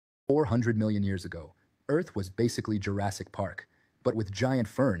400 million years ago, Earth was basically Jurassic Park, but with giant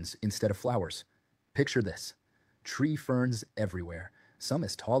ferns instead of flowers. Picture this: tree ferns everywhere, some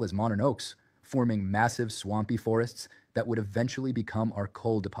as tall as modern oaks, forming massive swampy forests that would eventually become our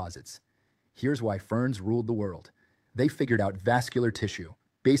coal deposits. Here's why ferns ruled the world. They figured out vascular tissue,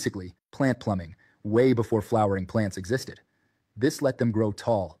 basically plant plumbing, way before flowering plants existed. This let them grow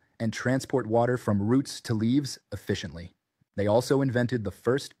tall and transport water from roots to leaves efficiently. They also invented the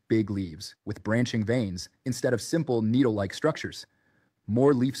first big leaves, with branching veins instead of simple needle-like structures.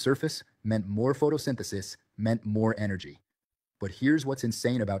 More leaf surface meant more photosynthesis, meant more energy. But here's what's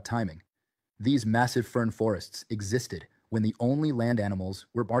insane about timing. These massive fern forests existed when the only land animals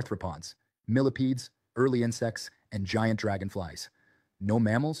were arthropods, millipedes, early insects, and giant dragonflies. No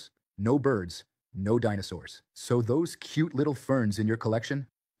mammals, no birds, no dinosaurs. So those cute little ferns in your collection,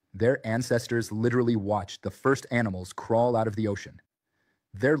 their ancestors literally watched the first animals crawl out of the ocean.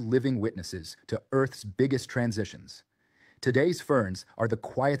 They're living witnesses to Earth's biggest transitions. Today's ferns are the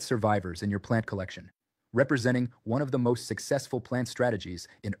quiet survivors in your plant collection, representing one of the most successful plant strategies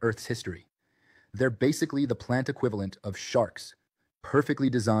in Earth's history. They're basically the plant equivalent of sharks, perfectly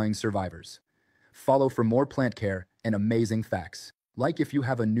designed survivors. Follow for more plant care and amazing facts, like if you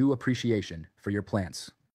have a new appreciation for your plants.